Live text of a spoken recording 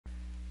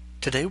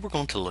Today we're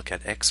going to look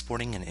at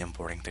exporting and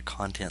importing the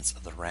contents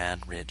of the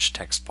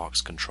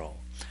RadRichTextBox control.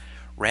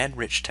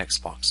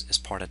 RadRichTextBox is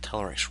part of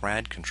Telerik's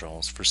RAD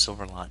controls for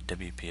Silverlight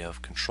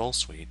WPF control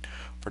suite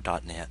for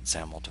 .NET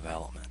XAML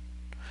development.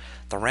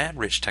 The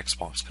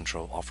RadRichTextBox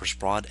control offers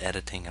broad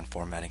editing and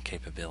formatting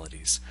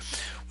capabilities,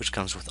 which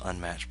comes with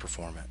unmatched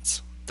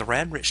performance. The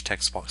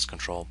RadRichTextBox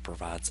control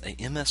provides a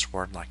MS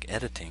Word-like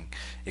editing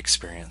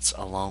experience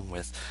along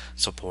with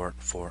support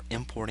for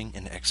importing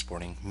and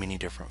exporting many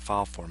different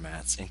file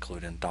formats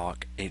including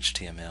doc,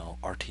 HTML,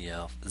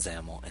 RTF,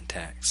 XAML, and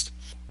text.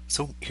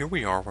 So here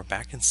we are, we're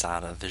back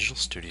inside of Visual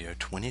Studio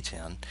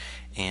 2010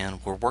 and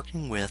we're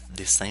working with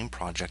the same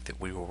project that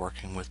we were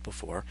working with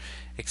before,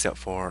 except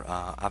for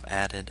I've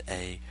added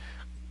a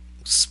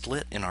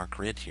split in our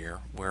grid here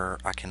where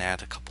I can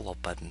add a couple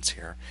of buttons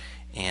here,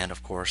 and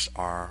of course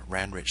our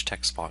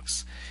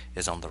RadRichTextBox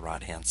is on the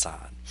right hand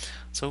side.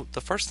 So the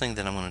first thing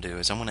that I'm going to do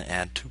is I'm going to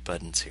add two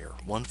buttons here,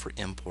 one for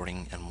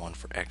importing and one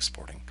for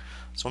exporting.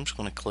 So I'm just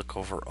going to click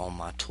over on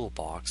my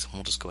toolbox and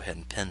we'll just go ahead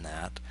and pin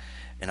that,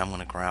 and I'm going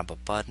to grab a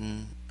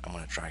button, I'm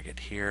going to drag it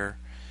here,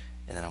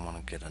 and then I'm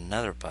going to get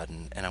another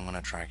button and I'm going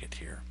to drag it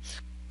here.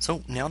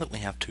 So now that we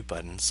have two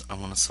buttons, I'm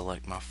going to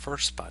select my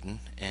first button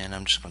and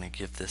I'm just going to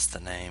give this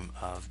the name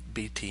of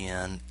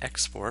BTN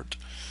Export,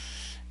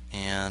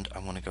 and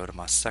I'm going to go to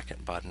my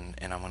second button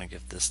and I'm going to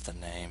give this the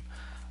name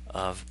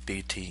of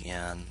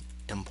BTN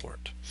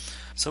Import.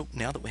 So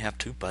now that we have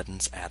two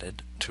buttons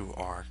added to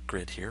our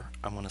grid here,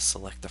 I'm going to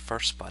select the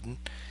first button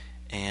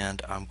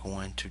and I'm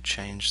going to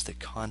change the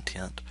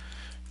content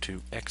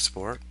to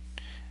export,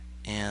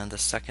 and the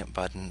second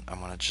button I'm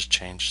going to just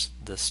change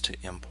this to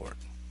import.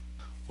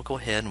 We'll go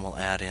ahead and we'll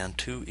add in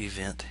two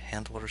event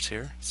handlers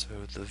here. So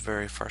the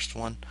very first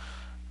one,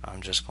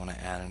 I'm just going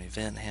to add an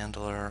event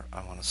handler.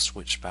 I'm going to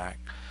switch back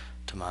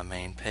to my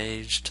main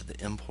page to the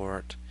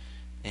import,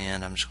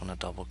 and I'm just going to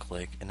double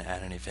click and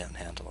add an event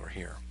handler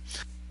here.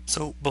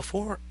 So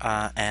before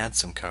I add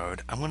some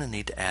code, I'm going to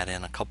need to add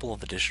in a couple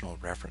of additional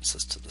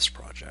references to this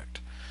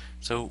project.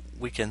 So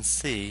we can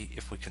see,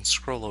 if we can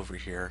scroll over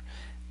here,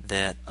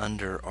 that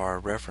under our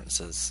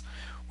references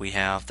we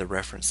have the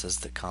references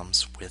that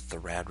comes with the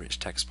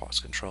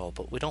RadRichTextBox control,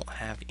 but we don't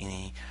have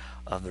any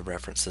of the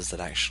references that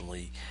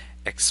actually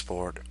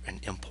export and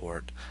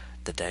import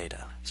the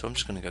data. So I'm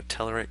just going to go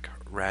Telerik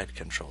RAD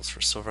controls for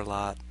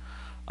Silverlight.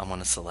 I'm going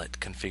to select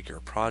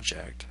configure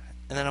project,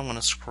 and then I'm going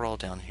to scroll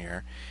down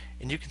here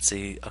and you can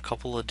see a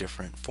couple of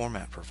different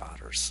format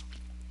providers.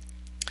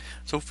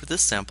 So for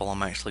this sample,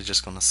 I'm actually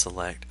just going to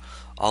select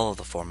all of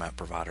the format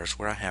providers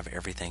where I have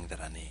everything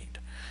that I need.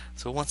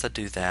 So once I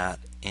do that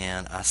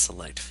and I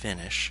select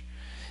finish,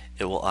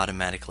 it will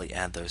automatically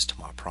add those to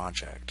my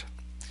project,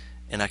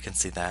 and I can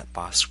see that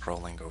by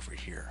scrolling over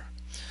here.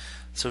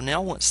 So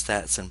now once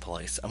that's in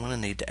place, I'm going to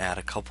need to add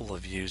a couple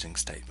of using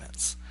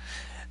statements.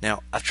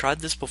 Now I've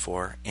tried this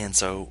before, and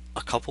so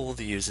a couple of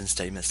the using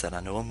statements that I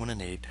know I'm going to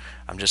need,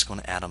 I'm just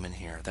going to add them in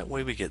here. That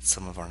way we get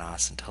some of our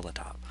nice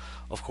IntelliType.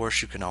 Of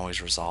course you can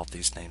always resolve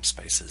these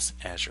namespaces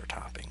as you're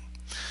typing.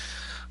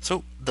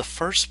 So the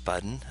first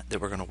button that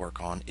we're going to work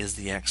on is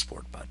the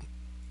export button.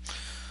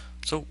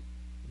 So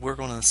we're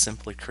going to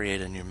simply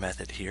create a new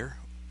method here,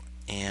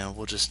 and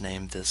we'll just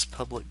name this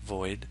public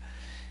void,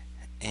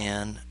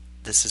 and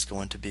this is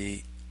going to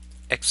be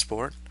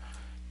export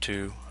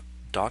to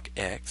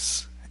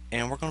docx,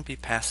 and we're going to be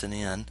passing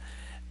in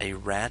a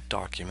RAD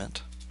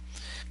document,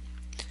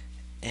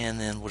 and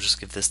then we'll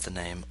just give this the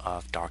name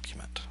of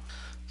document.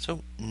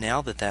 So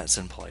now that that's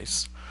in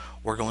place,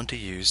 we're going to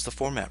use the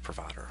format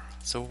provider.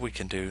 So we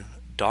can do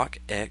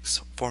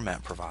docx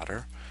format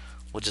provider,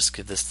 we'll just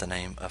give this the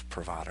name of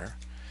provider,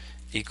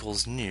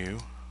 equals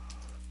new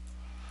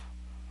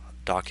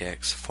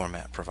docx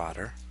format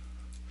provider,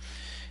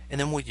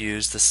 and then we'll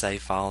use the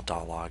save file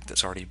dialog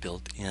that's already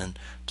built in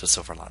to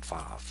Silverlight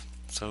 5.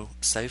 So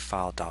save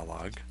file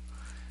dialog,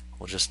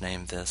 we'll just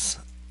name this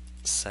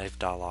save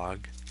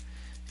dialog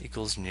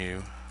equals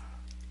new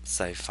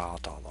save file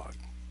dialog.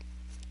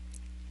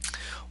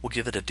 We'll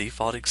give it a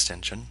default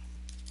extension,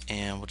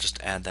 and we'll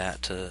just add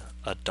that to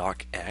a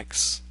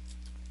docx,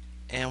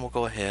 and we'll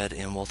go ahead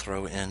and we'll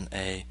throw in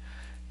a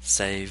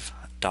save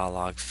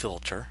dialog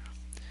filter,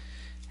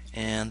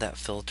 and that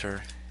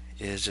filter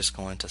is just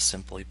going to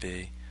simply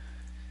be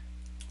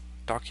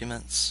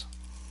documents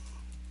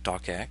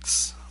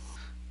docx,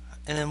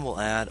 and then we'll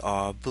add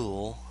our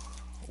bool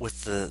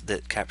with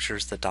that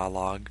captures the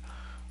dialog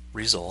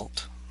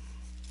result,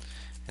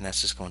 and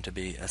that's just going to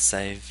be a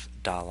save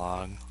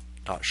dialog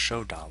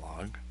 .show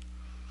dialog.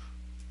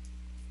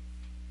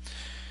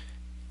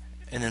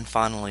 And then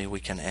finally we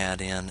can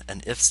add in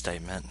an if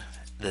statement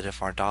that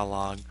if our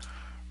dialog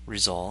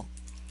result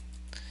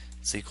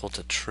is equal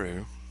to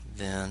true,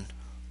 then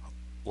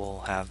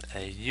we'll have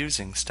a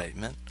using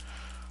statement,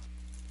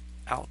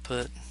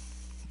 output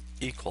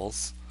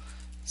equals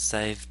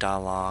save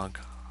dialog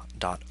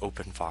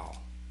 .open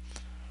file.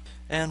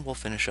 And we'll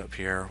finish up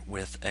here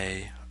with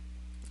a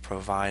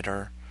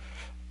provider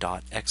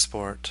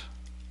 .export,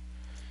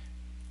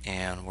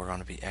 and we're going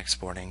to be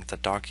exporting the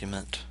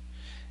document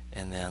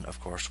and then of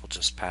course we'll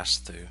just pass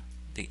through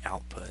the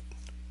output,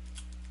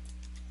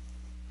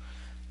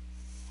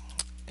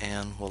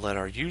 and we'll let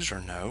our user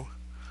know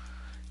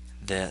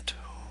that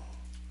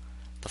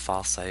the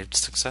file saved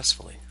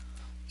successfully.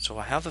 So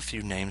I have a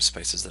few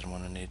namespaces that I'm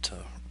going to need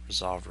to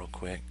resolve real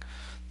quick.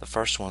 The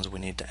first ones we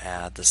need to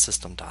add the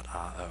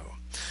system.io.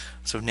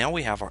 So now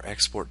we have our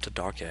export to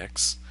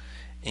docx,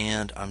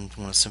 and I'm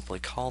going to simply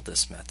call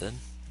this method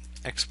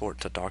export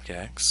to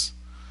docx,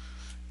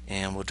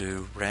 and we'll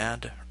do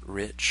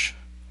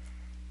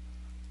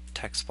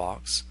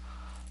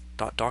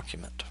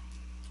RadRichTextBox.document.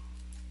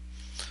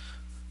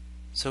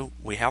 So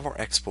we have our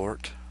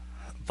export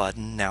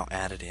button now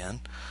added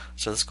in,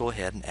 so let's go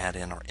ahead and add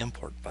in our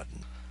import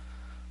button.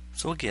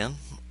 So again,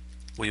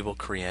 we will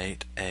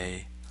create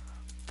a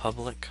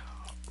public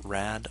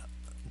rad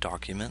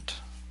document,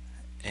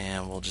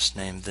 and we'll just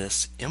name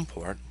this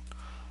import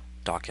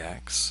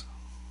docx,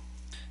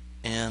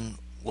 and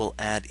we'll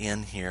add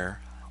in here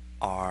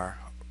our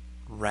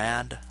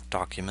rad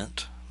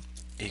document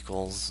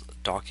equals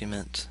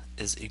document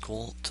is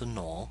equal to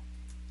null.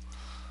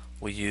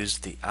 We use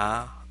the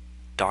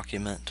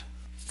iDocument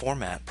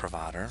format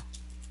provider,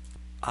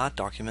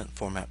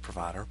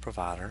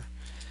 provider,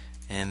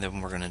 and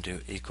then we're going to do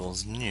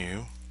equals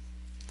new,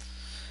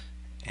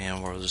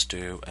 and we'll just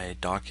do a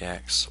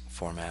docx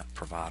format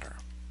provider.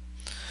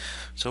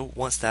 So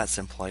once that's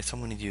in place, I'm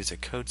going to use a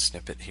code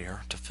snippet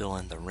here to fill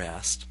in the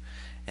rest,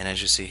 and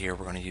as you see here,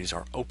 we're going to use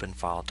our open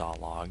file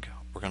dialog.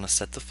 We're going to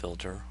set the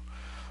filter.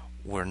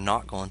 We're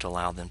not going to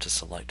allow them to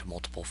select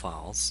multiple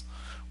files.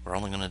 We're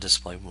only going to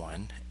display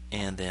one,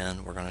 and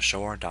then we're going to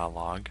show our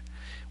dialog.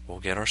 We'll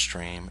get our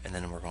stream, and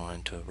then we're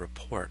going to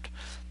report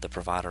the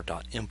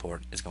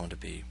provider.import is going to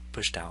be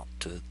pushed out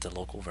to the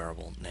local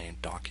variable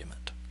named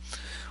document.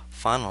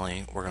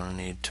 Finally, we're going to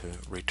need to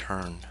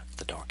return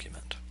the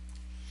document.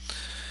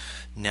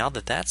 Now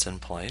that that's in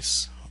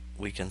place,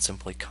 we can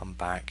simply come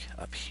back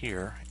up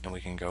here and we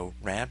can go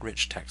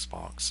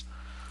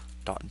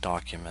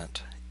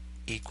RadRichTextBox.document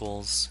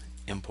equals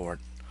import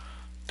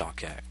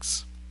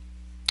docx.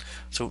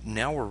 So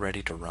now we're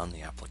ready to run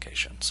the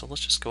application. So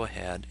let's just go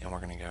ahead and we're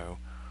going to go.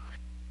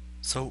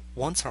 So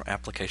once our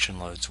application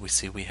loads, we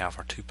see we have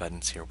our two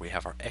buttons here. We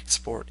have our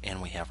export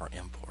and we have our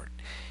import.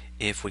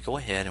 If we go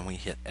ahead and we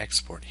hit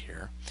export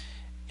here,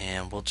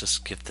 and we'll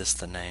just give this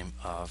the name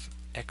of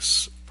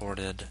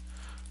exported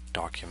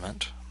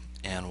document,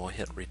 and we'll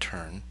hit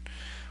return,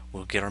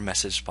 we'll get our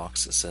message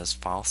box that says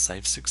file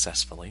saved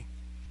successfully.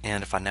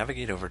 And if I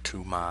navigate over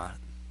to my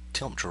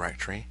temp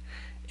directory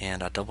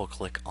and I double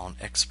click on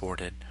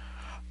exported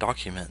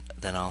document,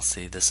 then I'll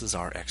see this is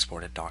our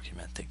exported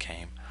document that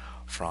came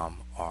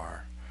from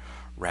our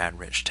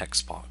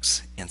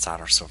RadRichTextBox inside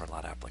our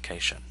Silverlight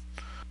application.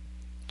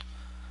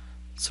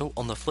 So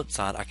on the flip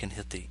side, I can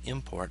hit the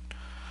import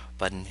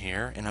button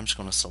here, and I'm just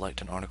going to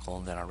select an article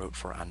that I wrote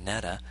for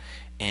Ineta,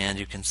 and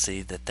you can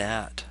see that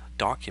that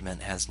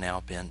document has now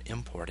been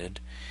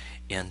imported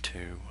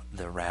into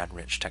the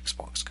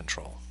RadRichTextBox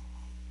control.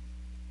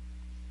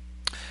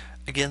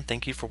 Again,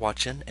 thank you for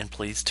watching, and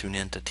please tune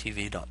in to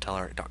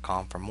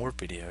tv.telerik.com for more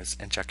videos,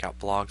 and check out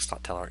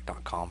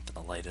blogs.telerik.com for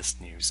the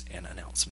latest news and announcements.